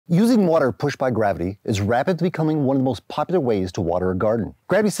Using water pushed by gravity is rapidly becoming one of the most popular ways to water a garden.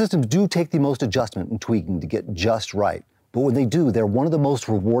 Gravity systems do take the most adjustment and tweaking to get just right, but when they do, they're one of the most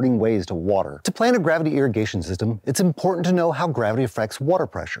rewarding ways to water. To plan a gravity irrigation system, it's important to know how gravity affects water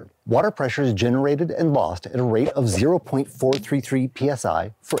pressure. Water pressure is generated and lost at a rate of 0.433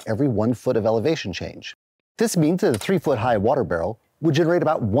 psi for every 1 foot of elevation change. This means that a 3-foot high water barrel would generate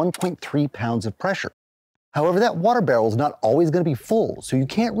about 1.3 pounds of pressure. However, that water barrel is not always going to be full, so you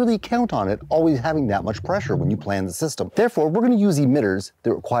can't really count on it always having that much pressure when you plan the system. Therefore, we're going to use emitters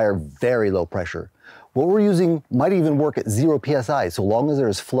that require very low pressure. What we're using might even work at 0 psi so long as there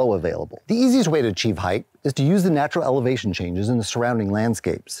is flow available. The easiest way to achieve height is to use the natural elevation changes in the surrounding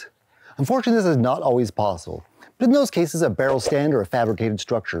landscapes. Unfortunately, this is not always possible. But in those cases, a barrel stand or a fabricated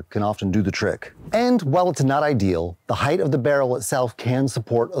structure can often do the trick. And while it's not ideal, the height of the barrel itself can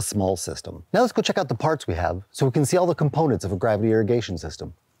support a small system. Now let's go check out the parts we have so we can see all the components of a gravity irrigation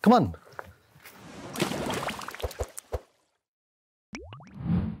system. Come on.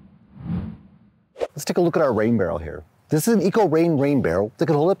 Let's take a look at our rain barrel here. This is an rain barrel that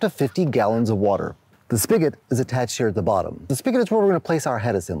can hold up to 50 gallons of water. The spigot is attached here at the bottom. The spigot is where we're going to place our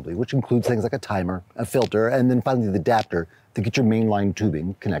head assembly, which includes things like a timer, a filter, and then finally the adapter to get your mainline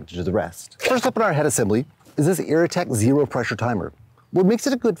tubing connected to the rest. First up in our head assembly is this Irritech zero pressure timer. What makes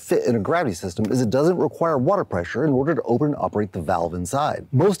it a good fit in a gravity system is it doesn't require water pressure in order to open and operate the valve inside.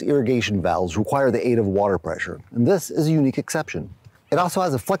 Most irrigation valves require the aid of water pressure, and this is a unique exception. It also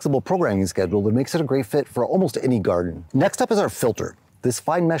has a flexible programming schedule that makes it a great fit for almost any garden. Next up is our filter. This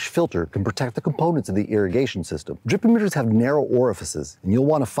fine mesh filter can protect the components of the irrigation system. Drip emitters have narrow orifices, and you'll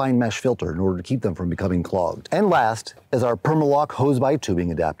want a fine mesh filter in order to keep them from becoming clogged. And last is our Permalock hose-by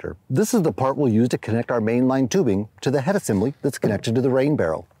tubing adapter. This is the part we'll use to connect our mainline tubing to the head assembly that's connected to the rain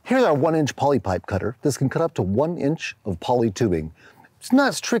barrel. Here's our 1-inch poly pipe cutter. This can cut up to 1 inch of poly tubing. It's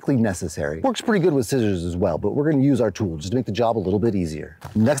not strictly necessary. Works pretty good with scissors as well, but we're going to use our tool just to make the job a little bit easier.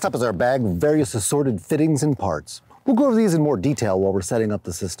 Next up is our bag of various assorted fittings and parts. We'll go over these in more detail while we're setting up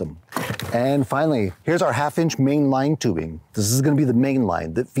the system. And finally, here's our 1/2-inch main line tubing. This is going to be the main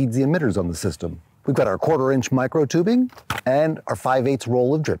line that feeds the emitters on the system. We've got our 1/4-inch micro tubing and our 5/8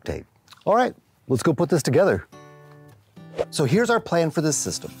 roll of drip tape. All right, let's go put this together. So here's our plan for this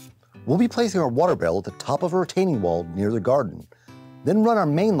system. We'll be placing our water barrel at the top of a retaining wall near the garden. Then run our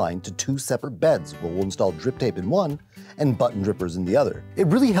main line to 2 separate beds where we'll install drip tape in one and button drippers in the other. It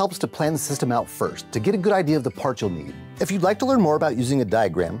really helps to plan the system out first to get a good idea of the parts you'll need. If you'd like to learn more about using a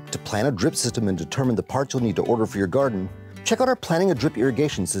diagram to plan a drip system and determine the parts you'll need to order for your garden, check out our Planning a Drip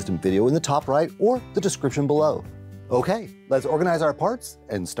Irrigation System video in the top right or the description below. Okay, let's organize our parts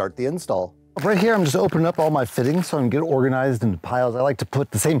and start the install. Right here, I'm just opening up all my fittings so I can get organized into piles. I like to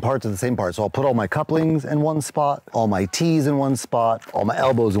put the same parts in the same part. So I'll put all my couplings in one spot, all my T's in one spot, all my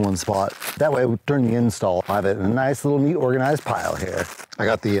elbows in one spot. That way, during the install, I have it in a nice little neat organized pile here. I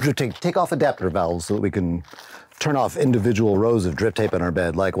got the drip tape take-off adapter valves so that we can turn off individual rows of drip tape in our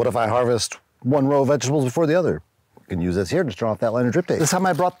bed. Like, what if I harvest one row of vegetables before the other? Can use this here to turn off that line of drip tape. This time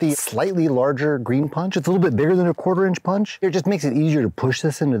I brought the slightly larger green punch. It's a little bit bigger than a 1/4-inch punch. It just makes it easier to push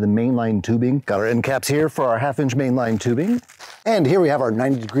this into the mainline tubing. Got our end caps here for our 1/2-inch mainline tubing. And here we have our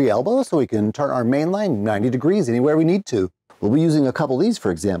 90-degree elbow so we can turn our mainline 90 degrees anywhere we need to. We'll be using a couple of these,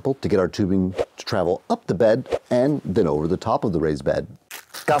 for example, to get our tubing to travel up the bed and then over the top of the raised bed.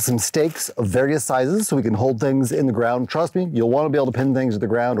 Got some stakes of various sizes so we can hold things in the ground. Trust me, you'll want to be able to pin things to the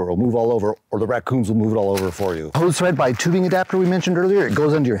ground or it'll move all over, or the raccoons will move it all over for you. Hose thread by tubing adapter we mentioned earlier. It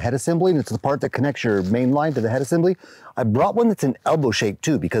goes under your head assembly and it's the part that connects your main line to the head assembly. I brought one that's an elbow shape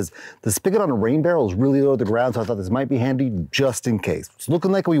too because the spigot on a rain barrel is really low to the ground, so I thought this might be handy just in case. It's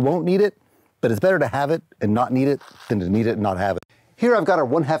looking like we won't need it, but it's better to have it and not need it than to need it and not have it. Here I've got our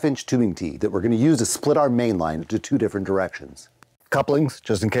 1/2-inch tubing tee that we're going to use to split our main line into 2 different directions. Couplings,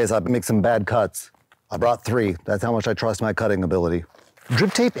 just in case I make some bad cuts. I brought 3. That's how much I trust my cutting ability.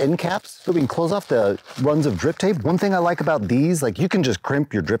 Drip tape end caps, so we can close off the runs of drip tape. One thing I like about these, like you can just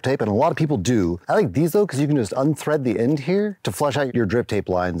crimp your drip tape, and a lot of people do. I like these though, because you can just unthread the end here to flush out your drip tape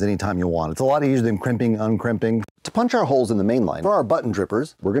lines anytime you want. It's a lot easier than crimping, uncrimping. To punch our holes in the main line, for our button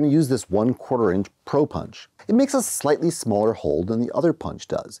drippers, we're going to use this 1/4-inch Pro Punch. It makes a slightly smaller hole than the other punch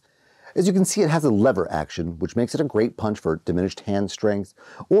does. As you can see, it has a lever action, which makes it a great punch for diminished hand strength,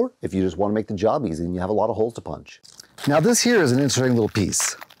 or if you just want to make the job easy and you have a lot of holes to punch. Now this here is an interesting little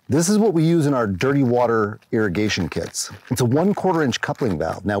piece. This is what we use in our dirty water irrigation kits. It's a 1/4-inch coupling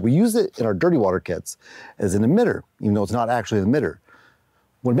valve. Now we use it in our dirty water kits as an emitter, even though it's not actually an emitter.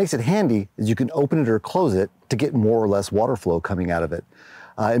 What makes it handy is you can open it or close it to get more or less water flow coming out of it.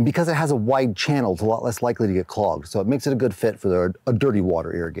 And because it has a wide channel, it's a lot less likely to get clogged, so it makes it a good fit for a dirty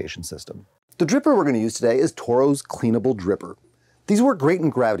water irrigation system. The dripper we're going to use today is Toro's cleanable dripper. These work great in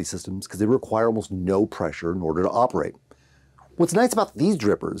gravity systems because they require almost no pressure in order to operate. What's nice about these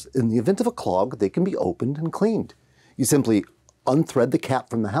drippers, in the event of a clog, they can be opened and cleaned. You simply unthread the cap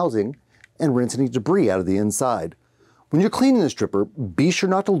from the housing and rinse any debris out of the inside. When you're cleaning this dripper, be sure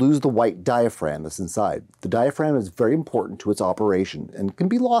not to lose the white diaphragm that's inside. The diaphragm is very important to its operation and can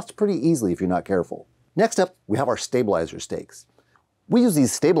be lost pretty easily if you're not careful. Next up, we have our stabilizer stakes. We use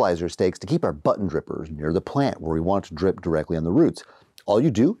these stabilizer stakes to keep our button drippers near the plant where we want it to drip directly on the roots. All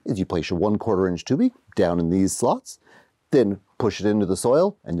you do is you place your 1/4 inch tubing down in these slots, then push it into the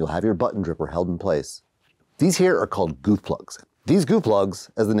soil and you'll have your button dripper held in place. These here are called goof plugs. These goof plugs,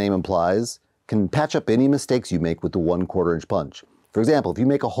 as the name implies, can patch up any mistakes you make with the 1/4 inch punch. For example, if you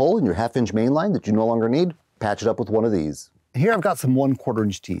make a hole in your 1/2 inch main line that you no longer need, patch it up with one of these. Here I've got some 1/4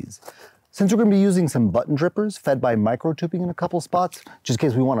 inch tees. Since we're going to be using some button drippers fed by micro tubing in a couple spots, just in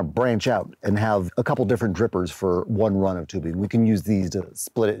case we want to branch out and have a couple different drippers for one run of tubing, we can use these to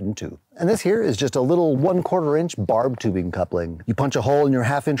split it in two. And this here is just a little 1/4 inch barb tubing coupling. You punch a hole in your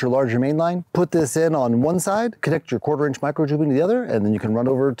 1/2 inch or larger main line, put this in on one side, connect your 1/4 inch micro tubing to the other, and then you can run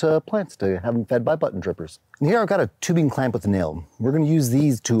over to plants to have them fed by button drippers. And here I've got a tubing clamp with a nail. We're going to use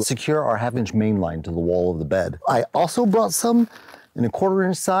these to secure our 1/2 inch main line to the wall of the bed. I also brought some in a 1/4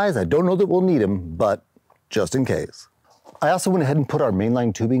 inch size. I don't know that we'll need them, but just in case. I also went ahead and put our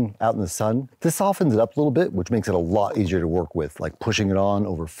mainline tubing out in the sun. This softens it up a little bit, which makes it a lot easier to work with, like pushing it on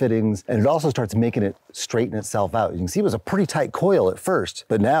over fittings, and it also starts making it straighten itself out. You can see it was a pretty tight coil at first,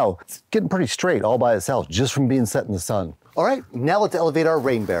 but now it's getting pretty straight all by itself just from being set in the sun. All right, now let's elevate our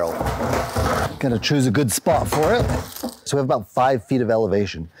rain barrel. Gonna choose a good spot for it. So we have about 5 feet of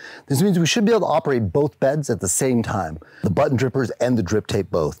elevation. This means we should be able to operate both beds at the same time, the button drippers and the drip tape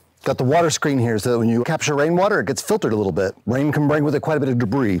both. Got the water screen here so that when you capture rainwater, it gets filtered a little bit. Rain can bring with it quite a bit of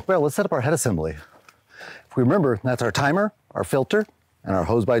debris. Well, let's set up our head assembly. If we remember, that's our timer, our filter, and our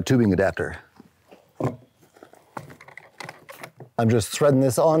hose by tubing adapter. I'm just threading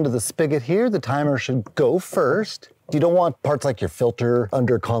this onto the spigot here. The timer should go first. You don't want parts like your filter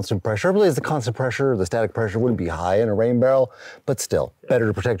under constant pressure. Really, the constant pressure, the static pressure wouldn't be high in a rain barrel, but still, better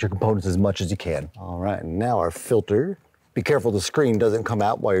to protect your components as much as you can. All right, now our filter. Be careful the screen doesn't come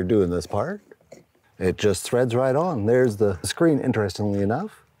out while you're doing this part. It just threads right on. There's the screen, interestingly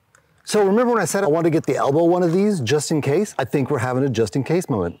enough. So remember when I said I wanted to get the elbow one of these just in case? I think we're having a just in case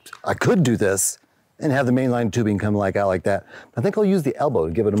moment. I could do this and have the mainline tubing come out like that. I think I'll use the elbow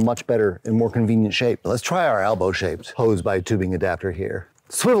to give it a much better and more convenient shape. Let's try our elbow-shaped hose by tubing adapter here.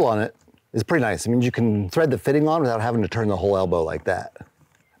 Swivel on it is pretty nice. It means you can thread the fitting on without having to turn the whole elbow like that.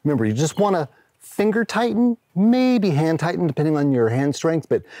 Remember, you just want to finger tighten, maybe hand tighten depending on your hand strength,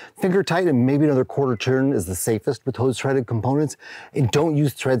 but finger tighten, maybe another 1/4 turn is the safest with hose threaded components. And don't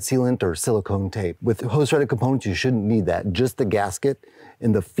use thread sealant or silicone tape. With hose threaded components, you shouldn't need that. Just the gasket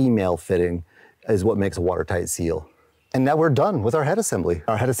and the female fitting is what makes a watertight seal. And now we're done with our head assembly.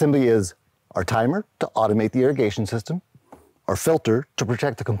 Our head assembly is our timer to automate the irrigation system, our filter to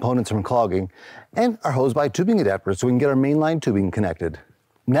protect the components from clogging, and our hose by tubing adapter so we can get our mainline tubing connected.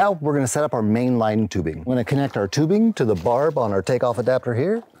 Now we're going to set up our mainline tubing. I'm going to connect our tubing to the barb on our takeoff adapter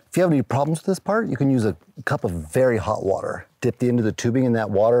here. If you have any problems with this part, you can use a cup of very hot water. Dip the end of the tubing in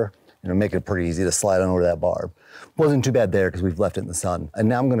that water, and it'll make it pretty easy to slide on over that barb. Wasn't too bad there because we've left it in the sun. And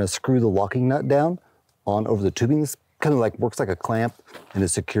now I'm going to screw the locking nut down on over the tubing. This kind of like works like a clamp, and it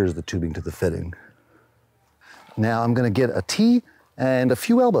secures the tubing to the fitting. Now I'm going to get a T and a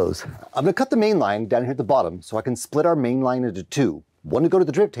few elbows. I'm going to cut the main line down here at the bottom so I can split our main line into two. One to go to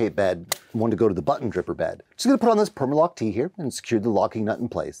the drip tape bed, one to go to the button dripper bed. Just gonna put on this Permalock T here and secure the locking nut in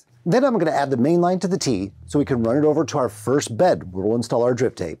place. Then I'm gonna add the main line to the T so we can run it over to our first bed where we'll install our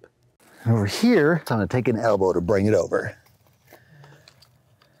drip tape. And over here, I'm gonna take an elbow to bring it over.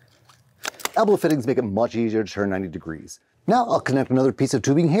 Elbow fittings make it much easier to turn 90 degrees. Now I'll connect another piece of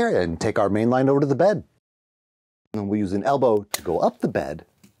tubing here and take our main line over to the bed. And we'll use an elbow to go up the bed.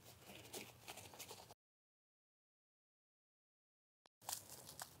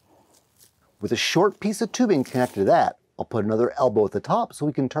 With a short piece of tubing connected to that, I'll put another elbow at the top so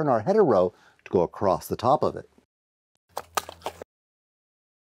we can turn our header row to go across the top of it.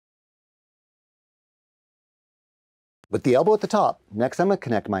 With the elbow at the top, next I'm going to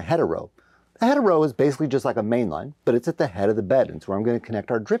connect my header row. The header row is basically just like a main line, but it's at the head of the bed, and it's where I'm going to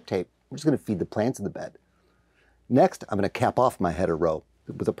connect our drip tape. I'm just going to feed the plants in the bed. Next, I'm going to cap off my header row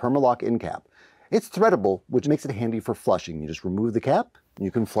with a Permalock end cap. It's threadable, which makes it handy for flushing. You just remove the cap, and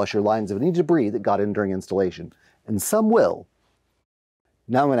you can flush your lines of any debris that got in during installation, and some will.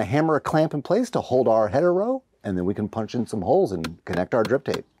 Now I'm going to hammer a clamp in place to hold our header row, and then we can punch in some holes and connect our drip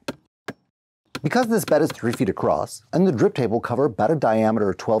tape. Because this bed is 3 feet across, and the drip tape will cover about a diameter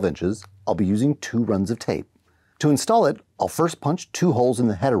of 12 inches, I'll be using 2 runs of tape. To install it, I'll first punch 2 holes in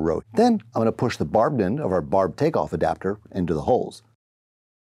the header row. Then I'm going to push the barbed end of our barb takeoff adapter into the holes.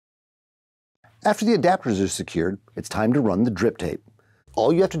 After the adapters are secured, it's time to run the drip tape.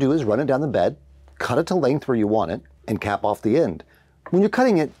 All you have to do is run it down the bed, cut it to length where you want it, and cap off the end. When you're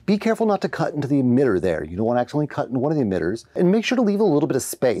cutting it, be careful not to cut into the emitter there. You don't want to accidentally cut into one of the emitters, and make sure to leave a little bit of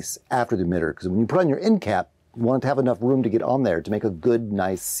space after the emitter, because when you put on your end cap, you want it to have enough room to get on there to make a good,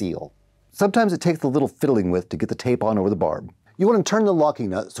 nice seal. Sometimes it takes a little fiddling with to get the tape on over the barb. You want to turn the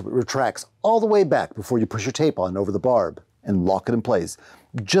locking nut so it retracts all the way back before you push your tape on over the barb and lock it in place,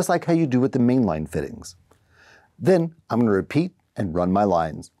 just like how you do with the mainline fittings. Then I'm going to repeat and run my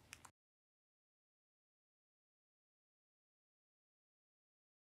lines.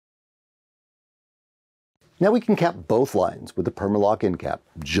 Now we can cap both lines with the Permalock end cap.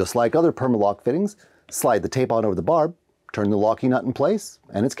 Just like other Permalock fittings, slide the tape on over the barb, turn the locking nut in place,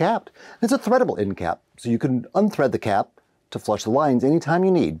 and it's capped. It's a threadable end cap, so you can unthread the cap to flush the lines anytime you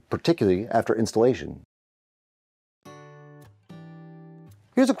need, particularly after installation.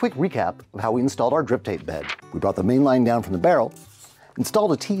 Here's a quick recap of how we installed our drip tape bed. We brought the main line down from the barrel,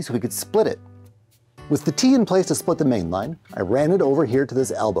 installed a T so we could split it. With the T in place to split the main line, I ran it over here to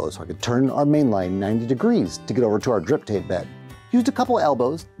this elbow so I could turn our main line 90 degrees to get over to our drip tape bed. Used a couple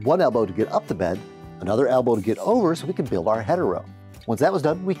elbows, one elbow to get up the bed, another elbow to get over so we could build our header row. Once that was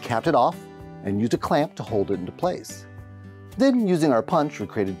done, we capped it off and used a clamp to hold it into place. Then, using our punch, we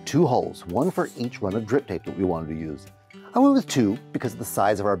created 2 holes, one for each run of drip tape that we wanted to use. I went with 2 because of the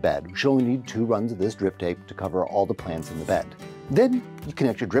size of our bed. We should only need 2 runs of this drip tape to cover all the plants in the bed. Then, you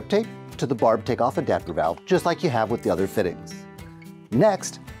connect your drip tape to the barb takeoff adapter valve, just like you have with the other fittings.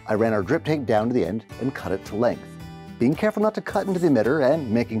 Next, I ran our drip tape down to the end and cut it to length, being careful not to cut into the emitter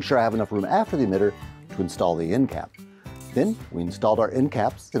and making sure I have enough room after the emitter to install the end cap. Then we installed our end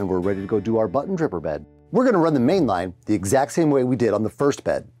caps and we're ready to go do our button dripper bed. We're going to run the main line the exact same way we did on the first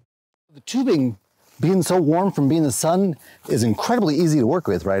bed. The tubing, being so warm from being in the sun, is incredibly easy to work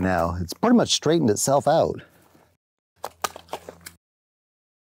with right now. It's pretty much straightened itself out.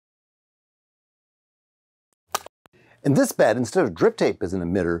 In this bed, instead of drip tape as an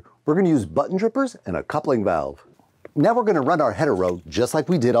emitter, we're going to use button drippers and a coupling valve. Now we're going to run our header row just like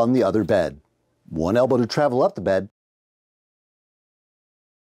we did on the other bed. One elbow to travel up the bed,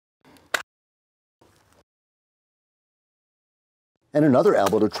 and another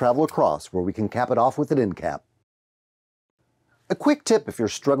elbow to travel across where we can cap it off with an end cap. A quick tip if you're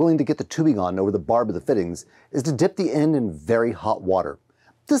struggling to get the tubing on over the barb of the fittings is to dip the end in very hot water.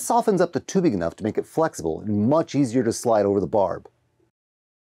 This softens up the tubing enough to make it flexible and much easier to slide over the barb.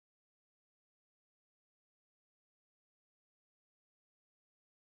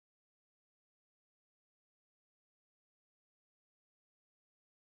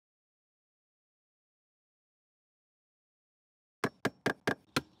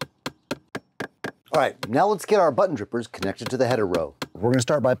 All right, now let's get our button drippers connected to the header row. We're going to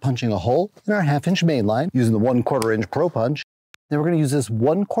start by punching a hole in our 1/2 inch main line using the 1/4 inch Pro Punch. Then we're going to use this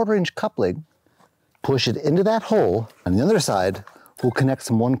 1/4 inch coupling, push it into that hole. On the other side, we'll connect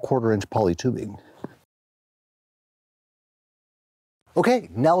some 1/4 inch poly tubing. Okay,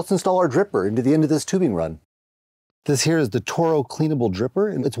 now let's install our dripper into the end of this tubing run. This here is the Toro cleanable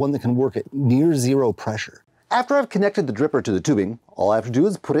dripper, and it's one that can work at near 0 pressure. After I've connected the dripper to the tubing, all I have to do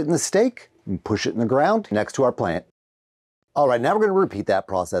is put it in the stake and push it in the ground next to our plant. All right, now we're going to repeat that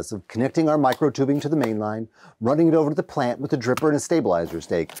process of connecting our micro tubing to the main line, running it over to the plant with a dripper and a stabilizer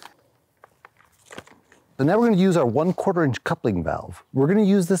stake. So now we're going to use our 1/4 inch coupling valve. We're going to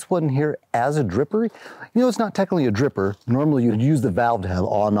use this one here as a dripper. You know, it's not technically a dripper. Normally you'd use the valve to have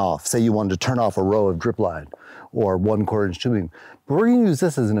on off. Say you wanted to turn off a row of drip line or 1/4 inch tubing. But we're going to use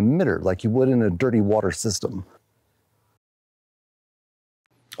this as an emitter like you would in a dirty water system.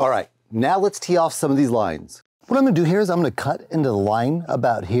 All right, now let's tee off some of these lines. What I'm going to do here is I'm going to cut into the line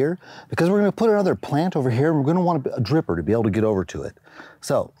about here because we're going to put another plant over here and we're going to want a dripper to be able to get over to it.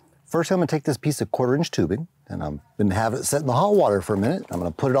 So first I'm going to take this piece of 1/4 inch tubing and I'm going to have it set in the hot water for a minute. I'm going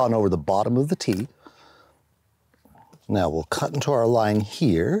to put it on over the bottom of the tee. Now we'll cut into our line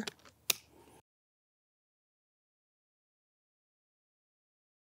here.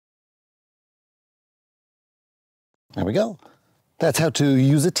 There we go. That's how to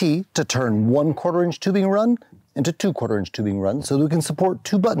use a T to turn 1/4 inch tubing run into 2 1/4-inch tubing runs so that we can support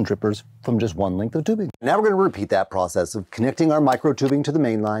 2 button drippers from just 1 length of tubing. Now we're going to repeat that process of connecting our micro tubing to the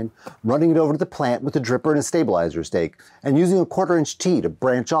main line, running it over to the plant with a dripper and a stabilizer stake, and using a 1/4-inch T to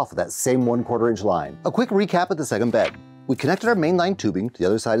branch off of that same 1 1/4-inch line. A quick recap at the second bed. We connected our main line tubing to the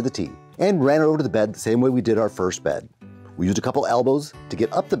other side of the T and ran it over to the bed the same way we did our first bed. We used a couple elbows to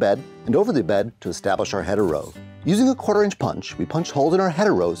get up the bed and over the bed to establish our header row. Using a 1/4-inch punch, we punched holes in our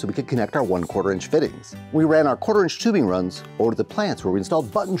header row so we could connect our 1 1/4-inch fittings. We ran our 1/4-inch tubing runs over to the plants where we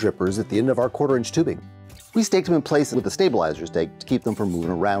installed button drippers at the end of our 1/4-inch tubing. We staked them in place with a stabilizer stake to keep them from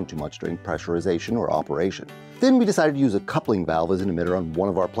moving around too much during pressurization or operation. Then we decided to use a coupling valve as an emitter on one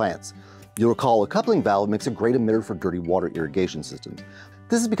of our plants. You'll recall a coupling valve makes a great emitter for dirty water irrigation systems.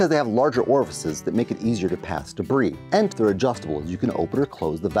 This is because they have larger orifices that make it easier to pass debris, and they're adjustable as you can open or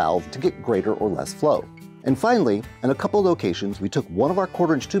close the valve to get greater or less flow. And finally, in a couple of locations, we took one of our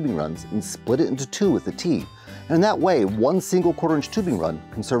 1/4-inch tubing runs and split it into 2 with the T, and in that way, one single 1/4-inch tubing run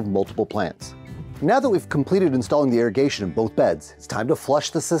can serve multiple plants. Now that we've completed installing the irrigation in both beds, it's time to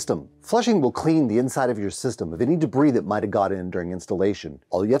flush the system. Flushing will clean the inside of your system of any debris that might have got in during installation.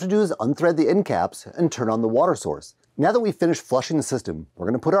 All you have to do is unthread the end caps and turn on the water source. Now that we've finished flushing the system, we're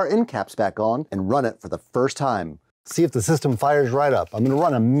going to put our end caps back on and run it for the first time. See if the system fires right up. I'm going to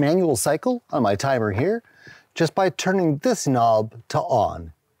run a manual cycle on my timer here just by turning this knob to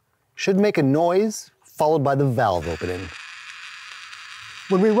on. Should make a noise followed by the valve opening.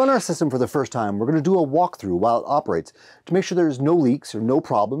 When we run our system for the first time, we're going to do a walkthrough while it operates to make sure there's no leaks or no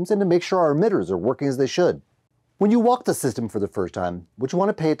problems and to make sure our emitters are working as they should. When you walk the system for the first time, what you want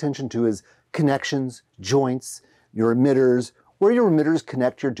to pay attention to is connections, joints, your emitters, where your emitters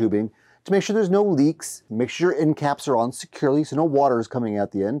connect your tubing to make sure there's no leaks, make sure your end caps are on securely so no water is coming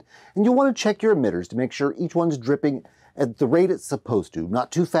out the end, and you'll want to check your emitters to make sure each one's dripping at the rate it's supposed to,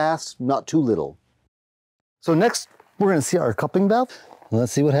 not too fast, not too little. So next, we're going to see our coupling valve.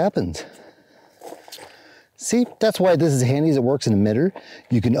 Let's see what happens. See, that's why this is handy as it works in emitter.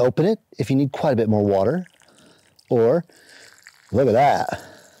 You can open it if you need quite a bit more water, or look at that,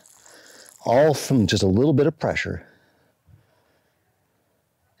 all from just a little bit of pressure.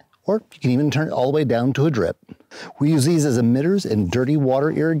 Or you can even turn it all the way down to a drip. We use these as emitters in dirty water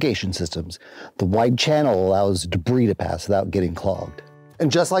irrigation systems. The wide channel allows debris to pass without getting clogged.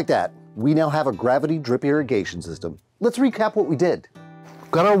 And just like that, we now have a gravity drip irrigation system. Let's recap what we did.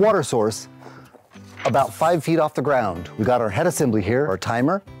 Got our water source about 5 feet off the ground. We got our head assembly here, our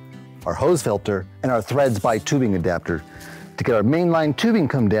timer, our hose filter, and our threads by tubing adapter to get our mainline tubing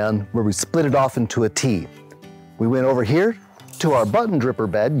come down where we split it off into a T. We went over here to our button dripper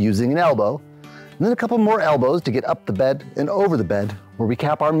bed using an elbow, and then a couple more elbows to get up the bed and over the bed where we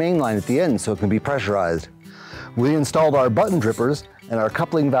cap our main line at the end so it can be pressurized. We installed our button drippers and our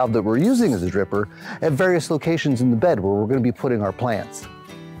coupling valve that we're using as a dripper at various locations in the bed where we're going to be putting our plants.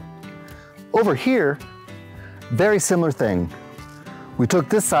 Over here, very similar thing. We took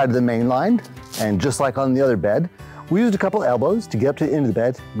this side of the main line, and just like on the other bed, we used a couple elbows to get up to the end of the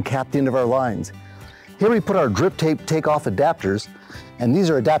bed and cap the end of our lines. Here we put our drip tape take-off adapters, and these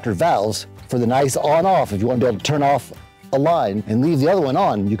are adapter valves for the nice on-off. If you want to be able to turn off a line and leave the other one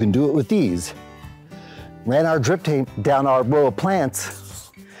on, you can do it with these. Ran our drip tape down our row of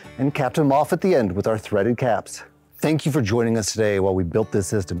plants and capped them off at the end with our threaded caps. Thank you for joining us today while we built this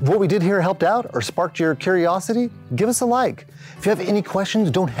system. If what we did here helped out or sparked your curiosity, give us a like. If you have any questions,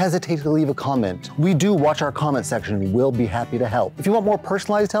 don't hesitate to leave a comment. We do watch our comment section and we'll be happy to help. If you want more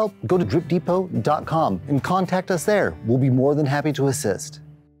personalized help, go to dripdepot.com and contact us there. We'll be more than happy to assist.